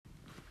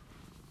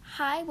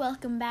Hi,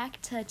 welcome back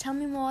to Tell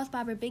Me More with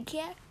Barbara Big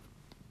Cat.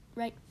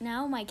 Right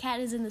now, my cat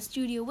is in the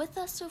studio with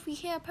us, so if you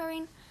hear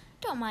purring,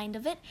 don't mind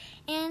of it.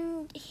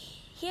 And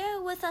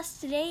here with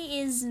us today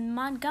is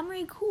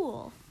Montgomery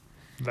Cool.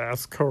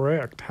 That's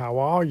correct. How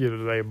are you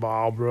today,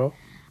 Barbara?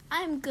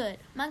 I'm good.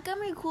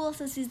 Montgomery Cool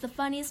says he's the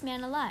funniest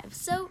man alive.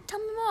 So tell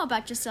me more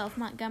about yourself,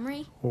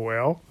 Montgomery.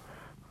 Well,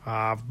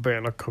 I've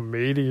been a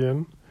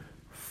comedian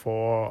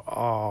for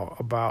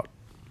about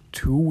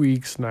 2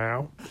 weeks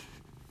now.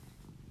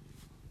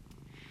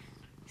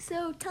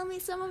 So tell me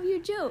some of your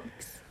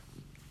jokes.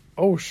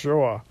 Oh,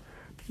 sure.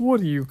 What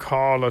do you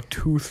call a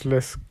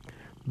toothless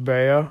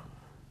bear?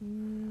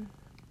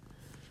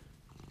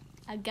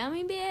 A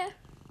gummy bear?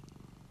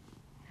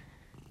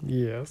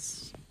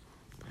 Yes.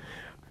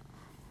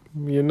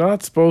 You're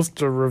not supposed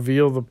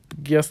to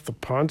guess the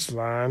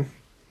punchline.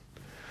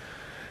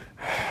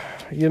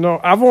 You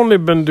know, I've only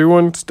been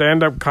doing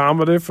stand-up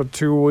comedy for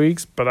 2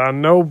 weeks, but I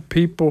know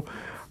people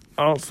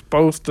aren't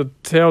supposed to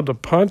tell the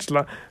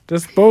punchline. They're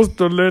supposed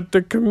to let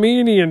the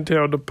comedian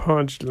tell the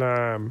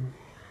punchline.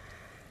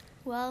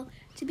 Well,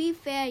 to be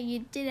fair,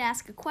 you did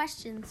ask a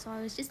question, so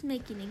I was just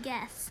making a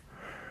guess.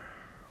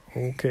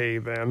 Okay,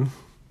 then.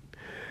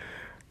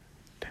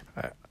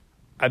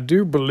 I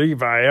do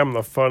believe I am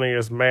the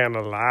funniest man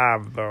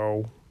alive,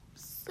 though.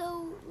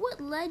 So, what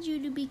led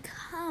you to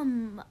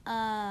become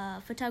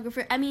a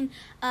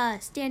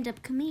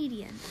stand-up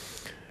comedian?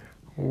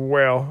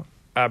 Well,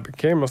 I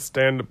became a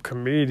stand-up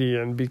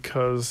comedian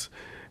because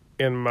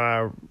in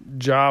my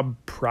job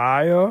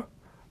prior,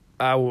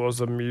 I was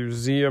a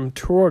museum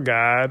tour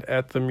guide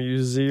at the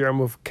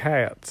Museum of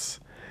Cats.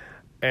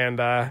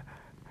 And I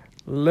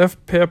left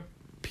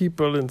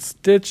people in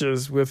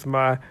stitches with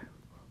my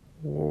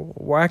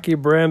wacky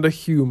brand of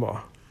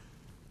humor.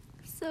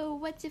 So,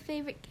 what's your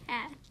favorite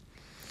cat?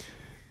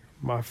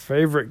 My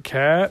favorite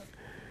cat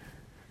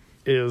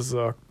is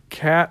a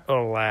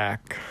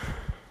Cadillac.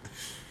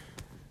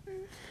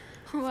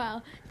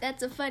 Wow,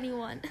 that's a funny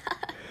one.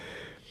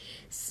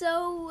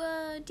 So,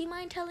 do you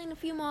mind telling a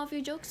few more of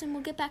your jokes and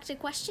we'll get back to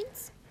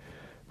questions?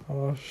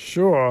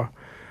 Sure.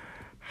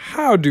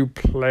 How do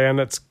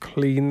planets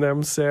clean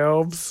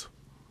themselves?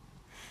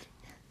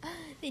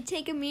 They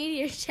take a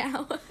meteor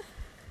shower.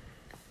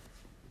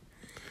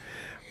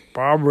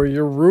 Barbara,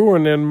 you're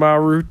ruining my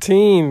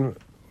routine.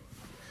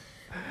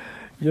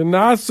 You're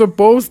not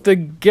supposed to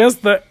guess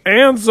the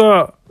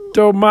answer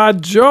to my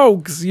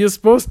jokes. You're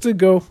supposed to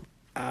go,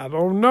 I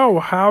don't know.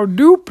 How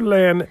do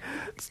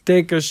planets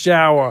take a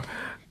shower?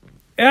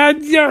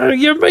 And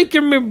you're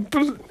making me...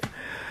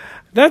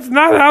 That's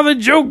not how the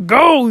joke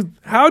goes.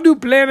 How do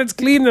planets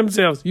clean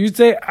themselves? You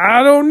say,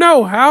 I don't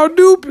know. How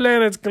do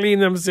planets clean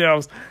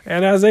themselves?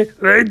 And I say,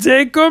 they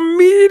take a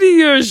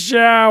meteor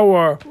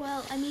shower.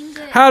 Well, I mean...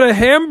 How do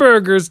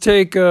hamburgers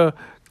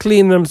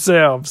clean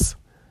themselves?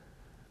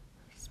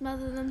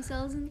 Smother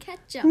themselves in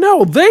ketchup.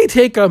 No, they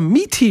take a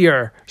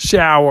meteor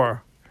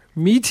shower.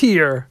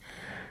 Meteor.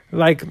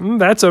 Like,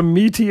 that's a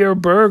meteor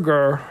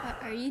burger.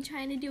 Are you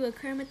trying to do a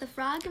Kermit the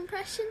Frog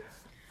impression?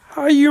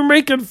 Are you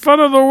making fun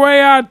of the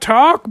way I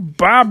talk,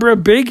 Barbara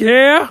Big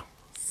Hair?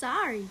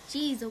 Sorry.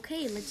 Geez,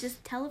 okay, let's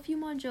just tell a few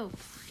more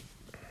jokes.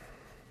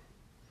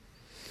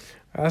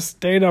 I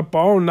stayed up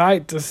all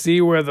night to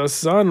see where the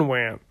sun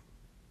went.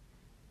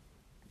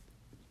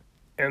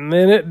 And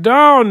then it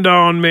dawned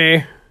on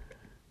me.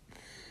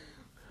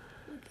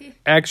 Okay.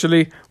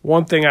 Actually,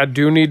 one thing I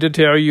do need to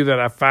tell you that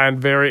I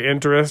find very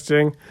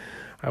interesting.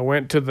 I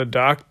went to the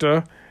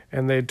doctor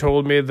and they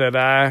told me that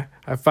I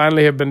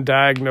finally have been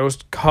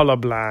diagnosed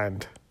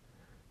colorblind.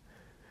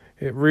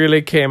 It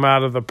really came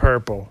out of the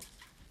purple.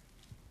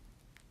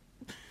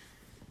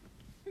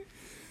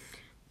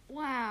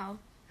 Wow.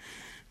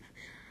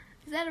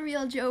 Is that a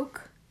real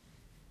joke?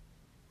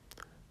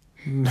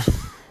 No.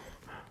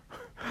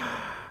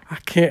 I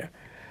can't.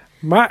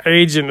 My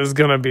agent is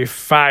going to be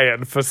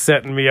fired for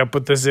setting me up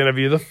with this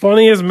interview. The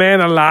funniest man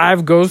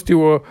alive goes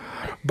to a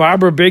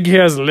Barbara Big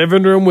Hair's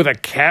living room with a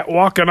cat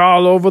walking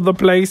all over the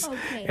place.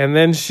 Okay. And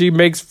then she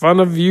makes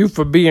fun of you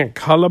for being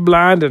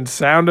colorblind and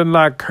sounding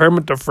like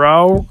Kermit the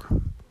Frog.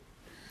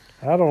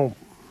 I don't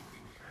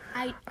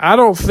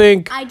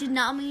think... I did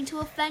not mean to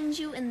offend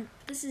you, and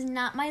this is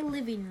not my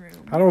living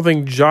room. I don't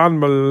think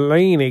John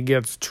Mulaney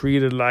gets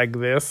treated like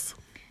this.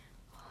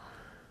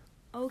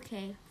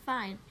 Okay,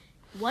 fine.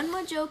 One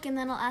more joke, and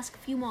then I'll ask a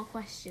few more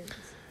questions.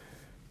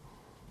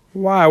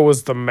 Why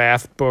was the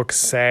math book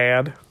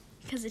sad?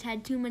 Because it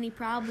had too many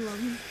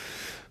problems.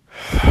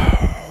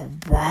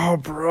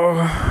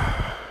 Barbara.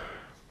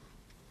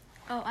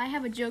 Oh, I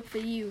have a joke for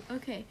you.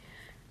 Okay.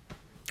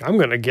 I'm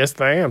going to guess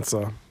the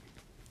answer.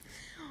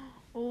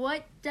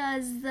 What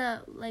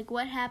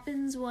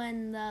happens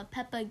when the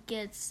pepper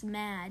gets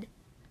mad?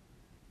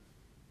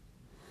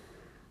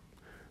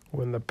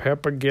 When the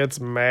pepper gets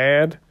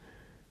mad,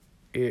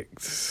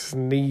 it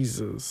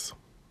sneezes.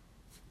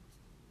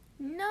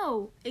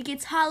 No, it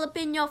gets all up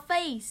in your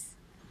face.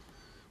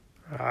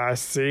 I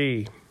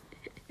see.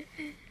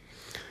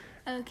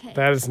 Okay.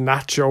 That is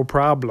not your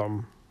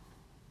problem.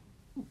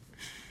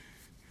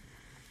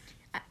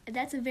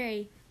 That's a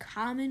very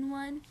common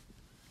one.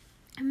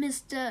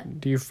 Mr.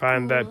 Do you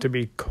find that to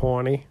be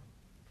corny?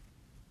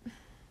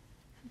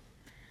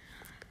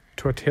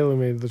 Tortilla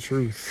me the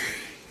truth.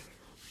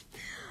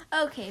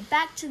 Okay,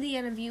 back to the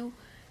interview.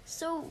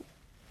 So,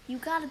 you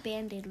got a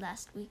Band-Aid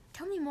last week.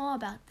 Tell me more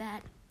about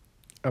that.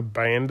 A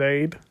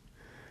Band-Aid?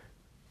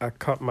 I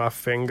cut my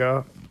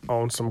finger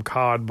on some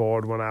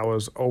cardboard when I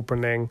was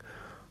opening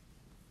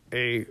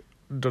a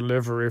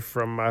delivery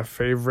from my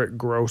favorite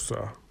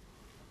grocer,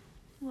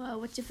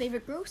 Well, what's your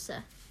favorite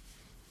grocer?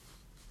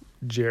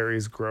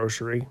 Jerry's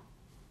Grocery.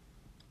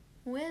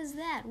 Where's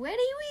that? Where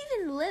do you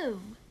even live?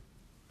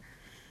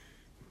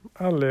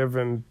 I live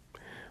in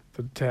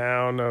the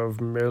town of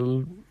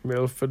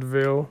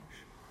Milfordville.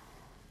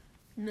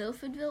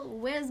 Milfordville?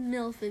 Where's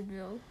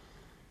Milfordville?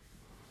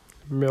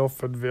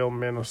 Milfordville,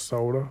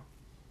 Minnesota.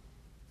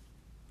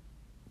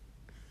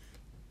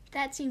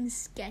 That seems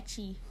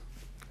sketchy.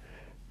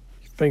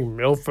 You think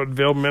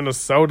Milfordville,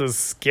 Minnesota's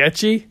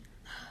sketchy?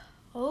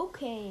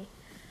 Okay,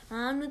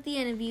 on with the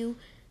interview.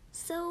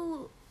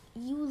 So,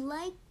 you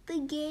like the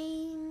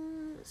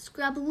game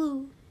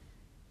Scrabble?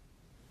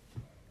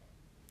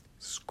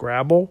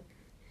 Scrabble?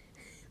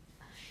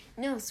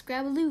 No,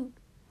 Scrabble.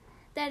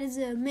 That is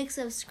a mix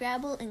of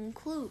Scrabble and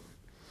Clue.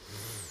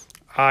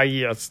 Ah,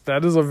 yes,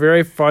 that is a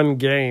very fun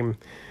game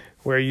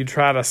where you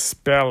try to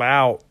spell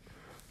out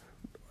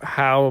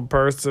how a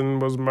person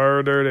was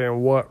murdered in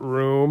what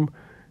room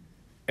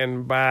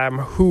and by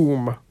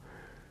whom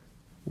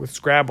with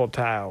Scrabble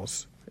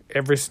tiles.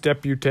 Every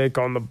step you take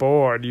on the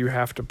board, you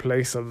have to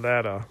place a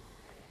letter.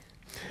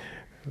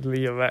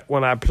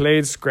 When I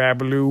played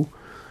Scrabble,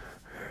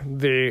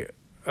 the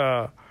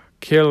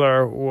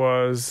killer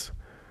was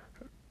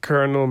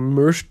Colonel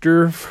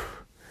Mushterf,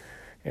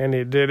 and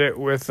he did it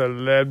with a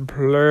lead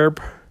plurp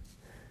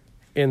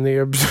in the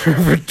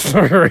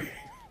observatory.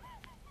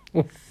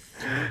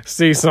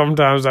 See,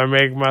 sometimes I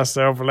make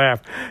myself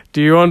laugh.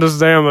 Do you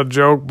understand the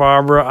joke,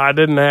 Barbara? I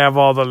didn't have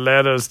all the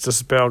letters to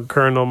spell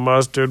Colonel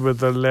Mustard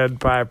with a lead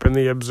pipe in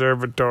the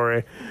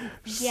observatory.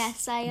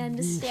 Yes, I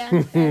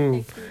understand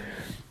perfectly.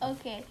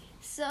 Okay,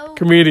 so...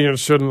 Comedians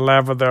shouldn't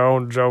laugh at their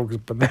own jokes,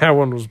 but that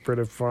one was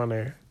pretty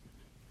funny.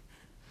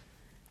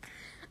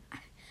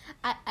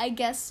 I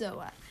guess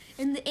so.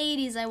 In the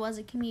 80s, I was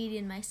a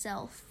comedian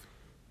myself.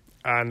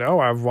 I know,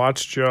 I've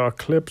watched your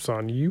clips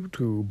on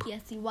YouTube.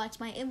 Yes, you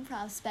watch my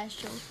improv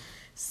special.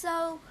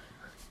 So,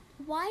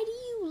 why do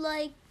you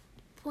like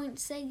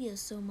poinsettias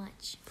so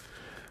much?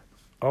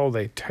 Oh,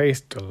 they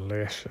taste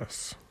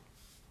delicious.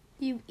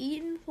 You've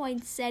eaten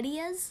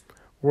poinsettias?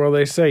 Well,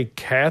 they say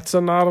cats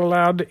are not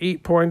allowed to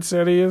eat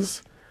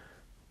poinsettias,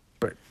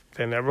 but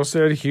they never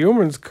said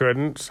humans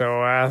couldn't,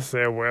 so I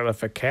said, well,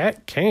 if a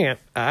cat can't,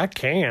 I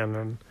can,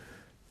 and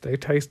they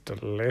taste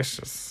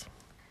delicious.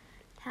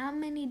 How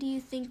many do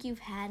you think you've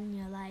had in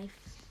your life?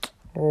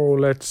 Oh,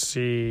 let's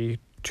see,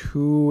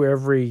 2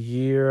 every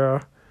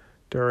year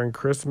during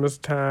Christmas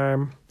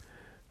time.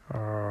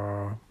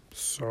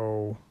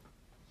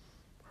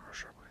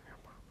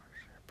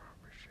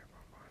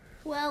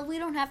 Well, we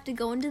don't have to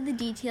go into the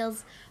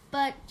details,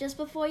 but just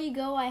before you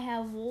go, I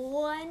have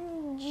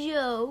one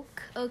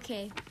joke.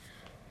 Okay,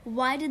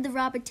 why did the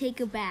robber take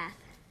a bath?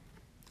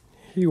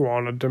 He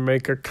wanted to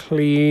make a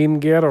clean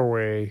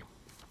getaway.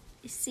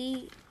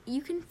 See,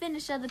 you can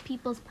finish other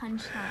people's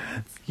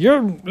punchlines.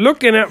 You're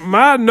looking at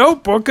my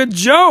notebook of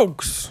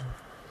jokes.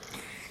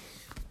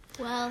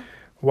 Well,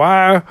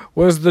 Why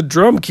was the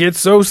drum kit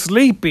so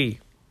sleepy?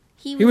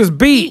 He was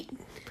beat.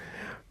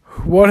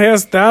 What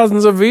has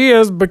thousands of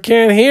ears but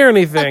can't hear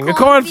anything? A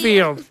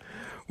cornfield.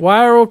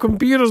 Why are all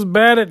computers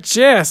bad at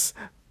chess?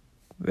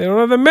 They don't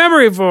have the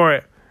memory for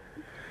it.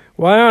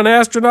 Why aren't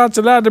astronauts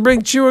allowed to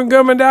bring chewing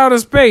gum into outer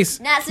space?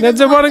 NASA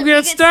doesn't want to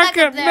get stuck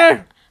up there.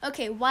 there.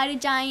 Okay,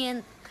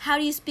 how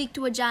do you speak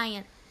to a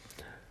giant?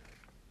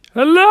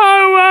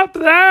 Hello up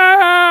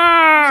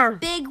there!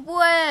 Big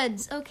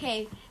words.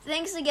 Okay,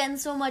 thanks again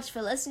so much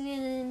for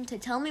listening to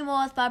Tell Me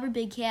More with Barbara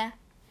Big Hair.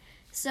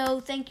 So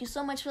thank you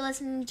so much for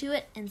listening to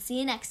it, and see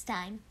you next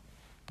time.